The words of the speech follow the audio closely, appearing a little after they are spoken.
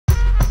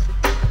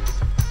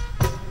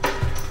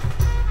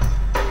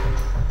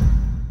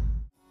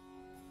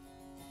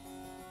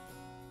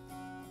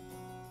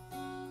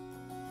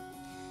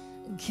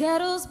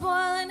Kettle's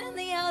boiling in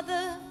the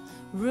other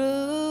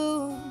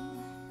room.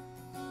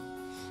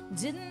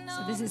 So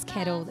this is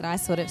Kettle that I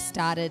sort of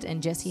started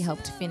and Jesse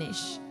helped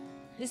finish.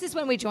 This is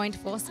when we joined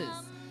forces.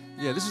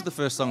 Yeah, this is the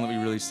first song that we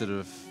really sort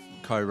of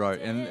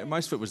co-wrote, and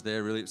most of it was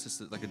there really. It's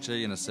just like a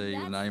G and a C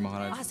with an A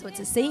behind it. Oh, so it's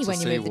a C when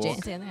you move the G.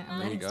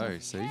 There you go,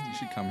 see? You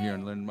should come here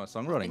and learn my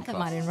songwriting class. I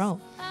might enroll.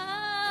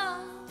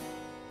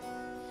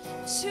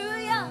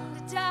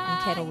 And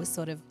Kettle was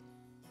sort of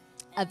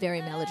a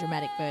very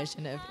melodramatic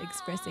version of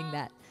expressing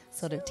that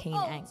sort of teen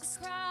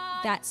angst.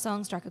 That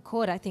song struck a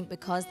chord, I think,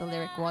 because the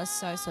lyric was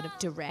so sort of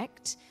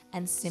direct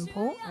and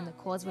simple, and the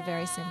chords were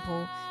very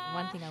simple.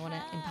 One thing I want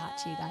to impart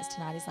to you guys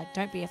tonight is, like,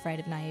 don't be afraid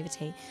of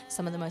naivety.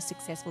 Some of the most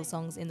successful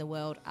songs in the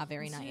world are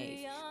very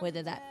naive,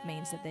 whether that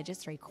means that they're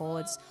just 3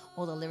 chords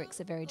or the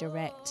lyrics are very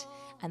direct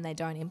and they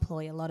don't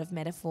employ a lot of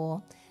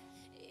metaphor.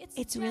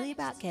 It's really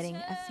about getting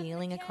a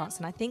feeling across,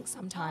 and I think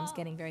sometimes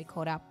getting very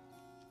caught up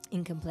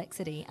in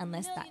complexity,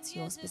 unless that's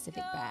your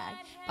specific bag.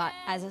 But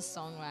as a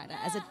songwriter,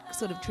 as a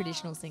sort of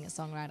traditional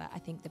singer-songwriter, I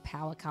think the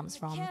power comes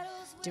from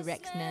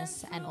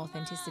directness and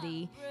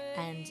authenticity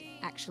and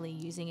actually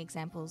using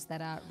examples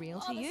that are real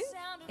to you.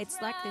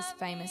 It's like this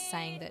famous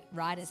saying that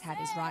writers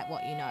have is write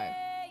what you know.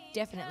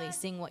 Definitely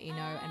sing what you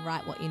know and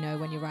write what you know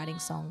when you're writing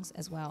songs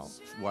as well.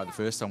 Why the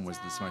first song was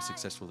the most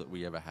successful that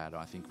we ever had,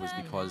 I think, was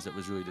because it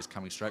was really just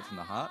coming straight from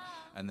the heart,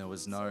 and there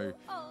was no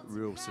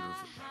real sort of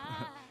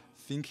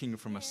thinking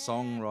from a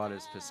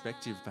songwriter's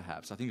perspective,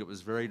 perhaps. I think it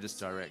was very just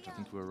direct. I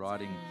think we were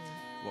writing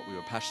what we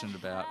were passionate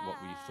about,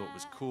 what we thought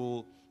was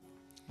cool,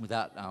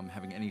 without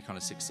having any kind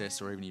of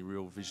success or even any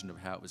real vision of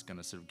how it was going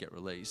to sort of get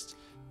released.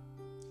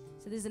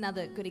 So there's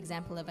another good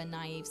example of a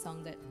naive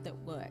song that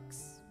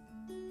works.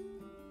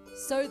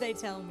 So they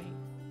tell me.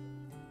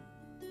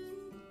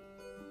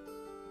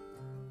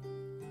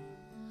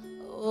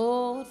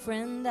 Old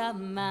friend of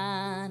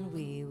mine,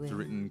 we will. It's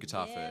written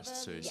guitar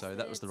first too, so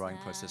that was the writing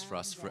process for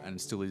us, and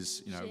still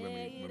is, you know, when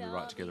we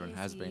write together, and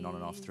has been on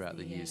and off throughout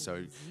the years.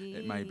 So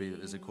it may be that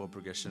there's a chord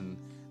progression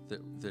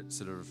that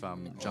sort of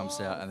jumps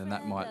out, and then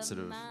that might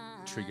sort of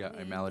trigger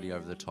a melody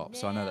over the top.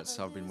 So I know that's,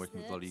 I've been working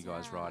with a lot of you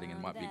guys writing, and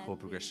it might be a chord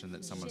progression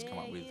that someone's come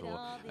up with, or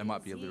it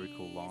might be a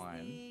lyrical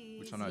line,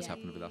 which I know has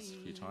happened with us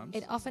a few times.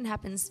 It often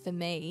happens for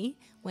me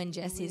when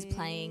Jess is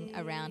playing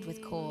around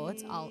with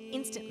chords. I'll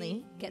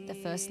instantly get the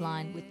first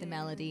line with the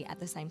melody at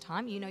the same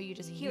time. You know, you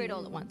just hear it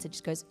all at once. It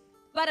just goes,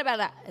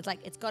 bada. It's like,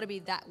 it's got to be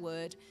that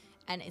word.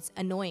 And it's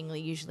annoyingly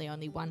usually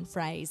only one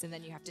phrase, and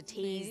then you have to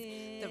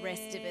tease the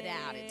rest of it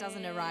out. It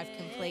doesn't arrive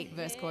complete.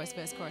 Verse, chorus,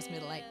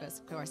 middle eight,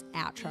 verse, chorus,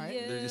 outro.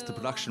 The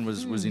production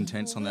was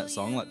intense on that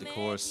song. Like the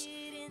chorus,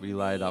 we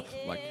laid up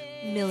like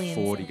millions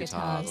 40 of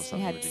guitars or something.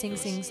 We had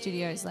ridiculous. Sing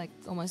Studios like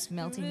almost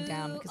melting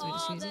down because we were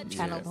just using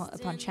channel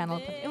upon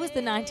channel. It was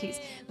the 90s.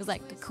 It was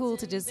like cool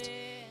to just...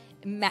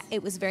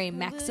 it was very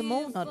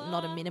maximal,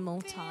 not a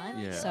minimal time.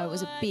 Yeah. So it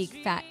was a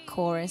big fat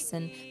chorus,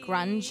 and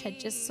grunge had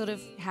just sort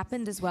of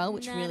happened as well,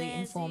 which really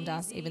informed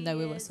us, even though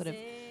we were sort of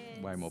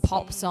way more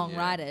pop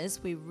songwriters.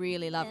 Yeah. We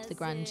really loved the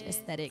grunge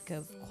aesthetic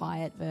of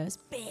quiet verse,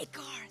 big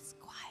chorus,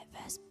 quiet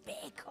verse,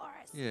 big chorus.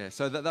 Yeah,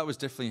 so that was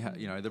definitely,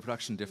 you know, the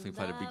production definitely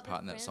played a big part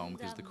in that song,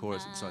 because the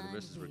the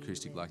verses were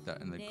acoustic like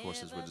that, and the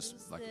choruses were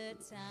just like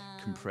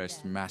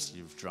compressed,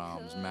 massive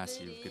drums,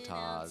 massive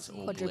guitars,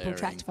 all quadruple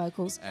tracked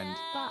vocals.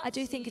 But I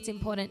do think it's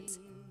important.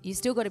 You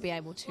still got to be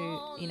able to,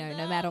 you know,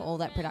 no matter all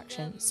that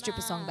production, strip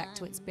a song back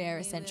to its bare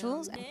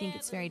essentials. I think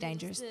it's very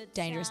dangerous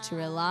to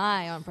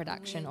rely on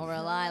production, or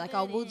rely like,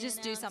 oh, we'll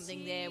just do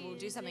something there, we'll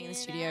do something in the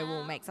studio,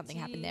 we'll make something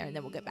happen there, and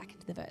then we'll get back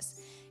into the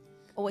verse.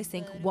 Always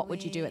think, what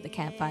would you do at the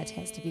campfire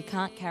test if you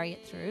can't carry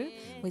it through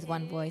with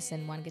one voice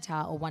and one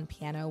guitar or one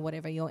piano, or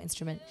whatever your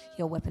instrument,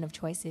 your weapon of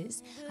choice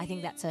is? I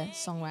think that's a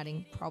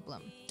songwriting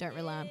problem. Don't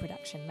rely on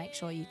production. Make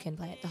sure you can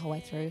play it the whole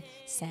way through,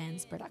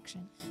 sans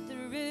production.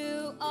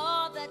 Through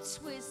all that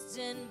twist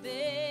and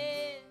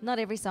bend. Not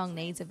every song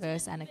needs a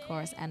verse and a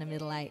chorus and a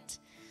middle eight.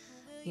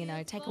 You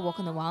know, Take a Walk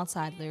on the Wild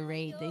Side, Lou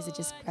Reed. These are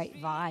just great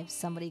vibes.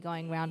 Somebody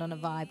going round on a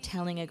vibe,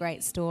 telling a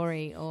great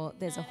story, or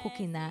there's a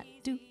hook in that.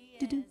 Do,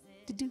 do, do,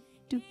 do, do.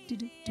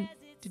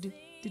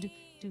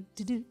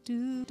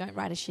 Don't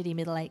write a shitty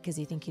middle eight because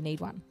you think you need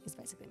one, is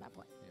basically my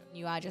point. Yeah.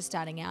 You are just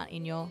starting out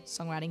in your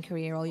songwriting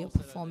career or your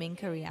performing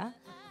career.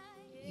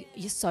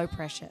 You're so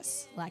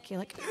precious. Like, you're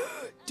like,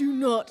 do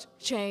not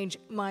change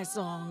my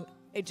song.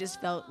 It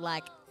just felt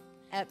like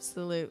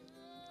absolute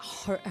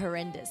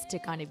horrendous to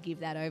kind of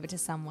give that over to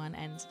someone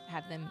and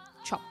have them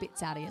chop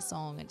bits out of your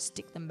song and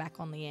stick them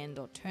back on the end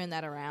or turn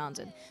that around.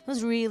 And it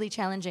was really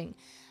challenging.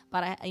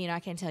 But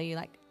I can tell you,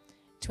 like,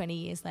 20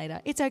 years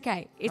later, it's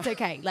okay. It's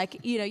okay.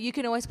 Like, you know, you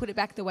can always put it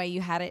back the way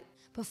you had it.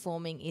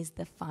 Performing is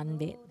the fun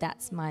bit.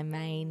 That's my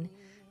main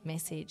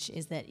message,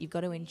 is that you've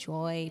got to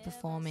enjoy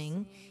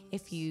performing.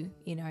 If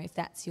if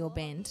that's your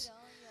bent,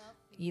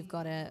 you've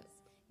got to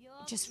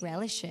just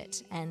relish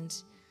it. And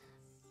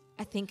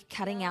I think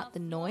cutting out the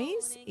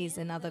noise is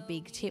another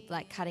big tip,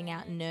 like cutting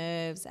out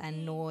nerves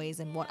and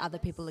noise and what other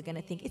people are going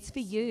to think. It's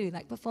for you,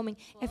 like performing.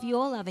 If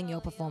you're loving your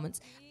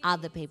performance,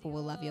 other people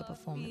will love your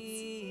performance.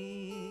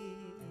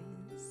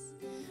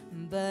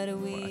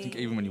 I think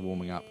even when you're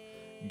warming up,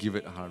 give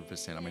it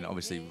 100%. I mean,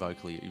 obviously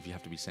vocally, if you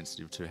have to be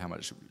sensitive to how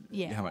much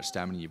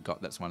stamina you've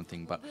got, that's one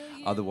thing. But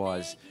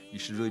otherwise, you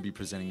should really be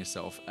presenting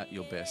yourself at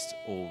your best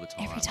all the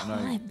time. Every time.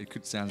 I know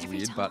it sounds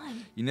weird, time. but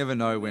you never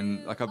know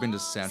when. Like I've been to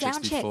sound checks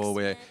before,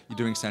 where you're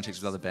doing sound checks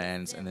with other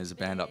bands, and there's a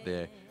band up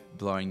there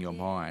blowing your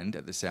mind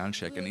at the sound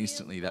check, and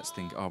instantly that's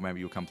think, oh,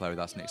 maybe you'll come play with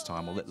us next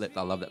time, or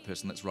I love that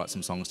person, let's write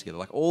some songs together.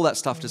 Like all that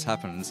stuff just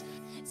happens.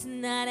 It's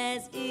not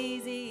as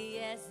easy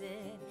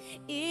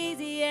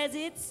as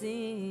it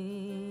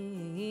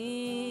seems.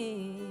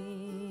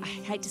 I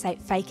hate to say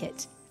it, fake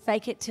it.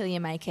 Fake it till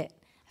you make it.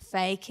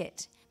 Fake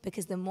it.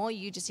 Because the more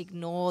you just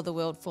ignore the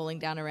world falling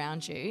down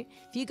around you,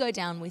 if you go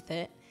down with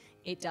it,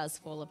 it does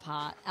fall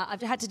apart.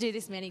 I've had to do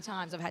this many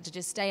times. I've had to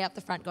just stay up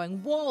the front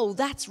going, whoa,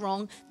 that's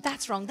wrong,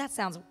 that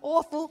sounds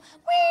awful,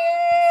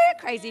 wee!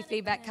 Crazy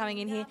feedback coming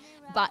in here.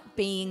 But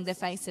being the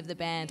face of the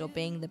band or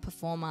being the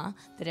performer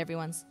that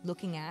everyone's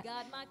looking at,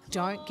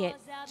 don't get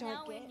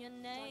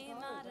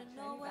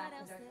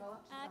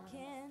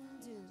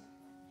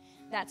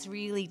that's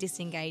really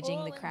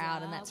disengaging the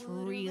crowd, and that's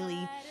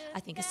really,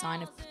 I think, a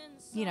sign of,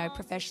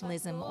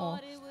 professionalism,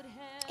 or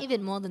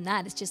even more than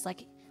that. It's just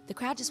like, the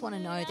crowd just want to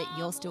know that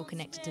you're still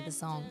connected to the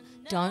song.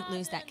 Don't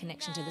lose that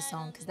connection to the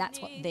song, because that's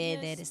what they're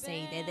there to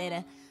see.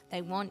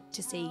 They want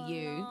to see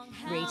you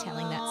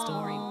retelling that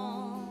story.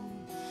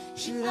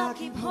 Should I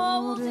keep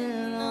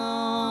holding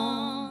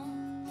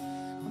on?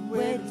 I'm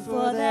waiting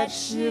for that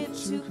ship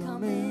to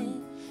come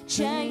in,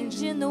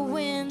 changing the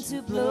wind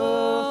to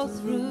blow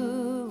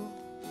through.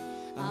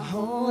 I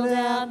hold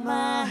out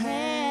my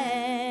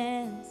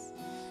hands,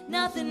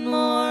 nothing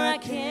more I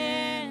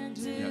can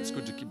do. It's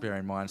good to bear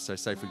in mind. So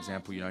say, for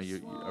example, you're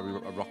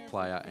a rock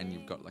player and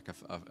you've got like a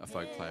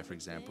folk player, for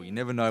example. You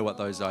never know what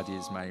those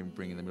ideas may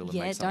bring in the middle of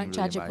make something really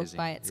amazing. Don't judge a book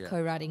by its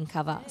co-writing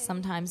cover.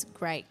 Sometimes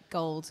great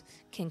gold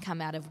can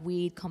come out of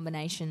weird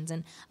combinations,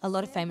 and a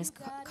lot of famous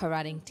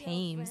co-writing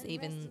teams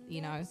even,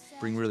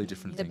 bring really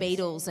different the things.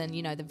 Beatles and,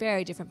 the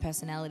very different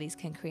personalities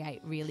can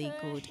create really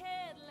good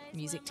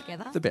music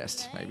together. The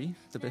best, maybe.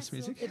 The best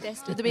music. The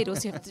best of the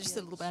Beatles. You have just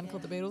a little band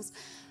called the Beatles.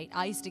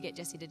 I used to get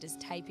Jesse to just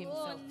tape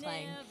himself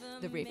playing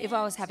the riff. If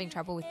I was having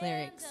trouble with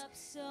lyrics,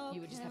 you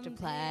would just have to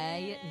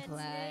play it and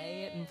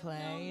play it and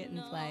play it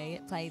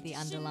and play the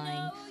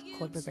underlying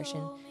chord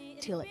progression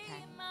till it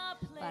came.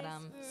 But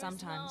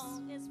sometimes,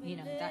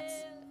 that's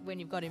when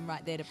you've got him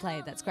right there to play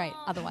it, that's great.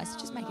 Otherwise,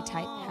 just make a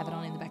tape, have it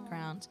on in the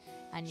background,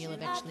 and you'll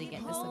eventually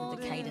get the sort of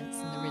the cadence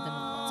and the rhythm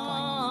of what's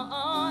going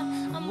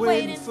on. I'm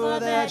waiting for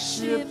that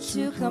ship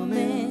to come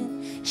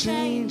in,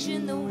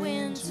 changing the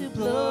wind to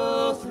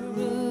blow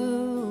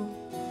through.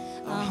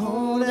 I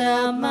hold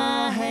out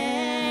my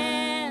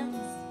hands,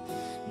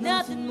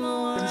 nothing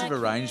more. In terms of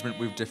arrangement,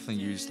 we've definitely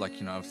used,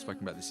 I've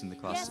spoken about this in the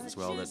class as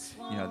well, that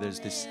there's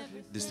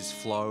this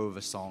flow of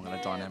a song and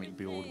a dynamic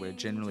build where,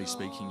 generally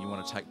speaking, you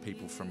want to take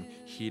people from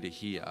here to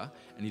here,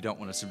 and you don't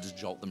want to sort of just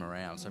jolt them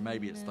around. So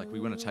maybe it's like we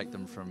want to take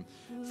them from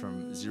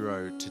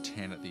 0 to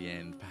 10 at the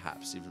end,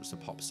 perhaps, if it's a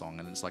pop song,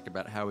 and it's like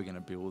about how we're going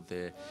to build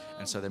there.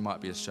 And so there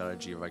might be a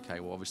strategy of, okay,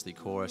 well, obviously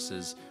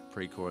choruses,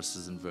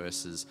 pre-choruses and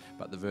verses,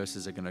 but the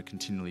verses are going to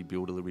continually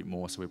build a little bit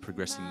more, so we're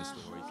progressing the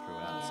story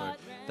throughout. So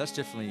that's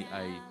definitely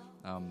a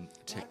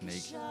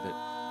technique that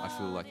I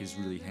feel like is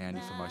really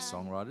handy for most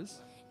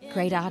songwriters.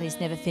 Great art is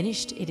never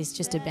finished, it is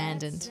just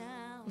abandoned.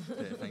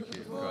 Yeah, thank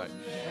you. Great.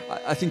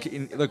 I think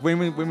when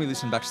we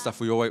listen back to stuff,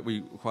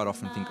 we quite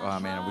often think, oh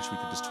man, I wish we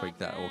could just tweak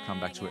that or come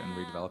back to it and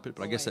redevelop it.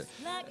 But I guess that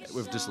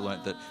we've just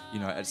learnt that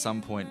at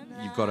some point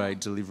you've got a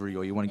delivery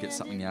or you want to get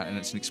something out, and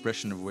it's an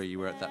expression of where you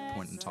were at that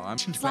point in time.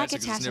 It's like a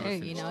tattoo,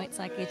 it's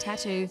like your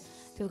tattoo.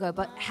 People go,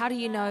 but how do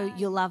you know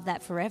you'll love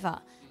that forever?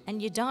 And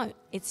you don't.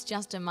 It's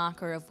just a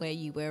marker of where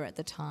you were at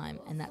the time,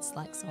 and that's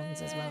like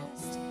songs as well.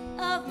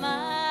 Of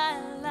my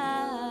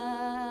life.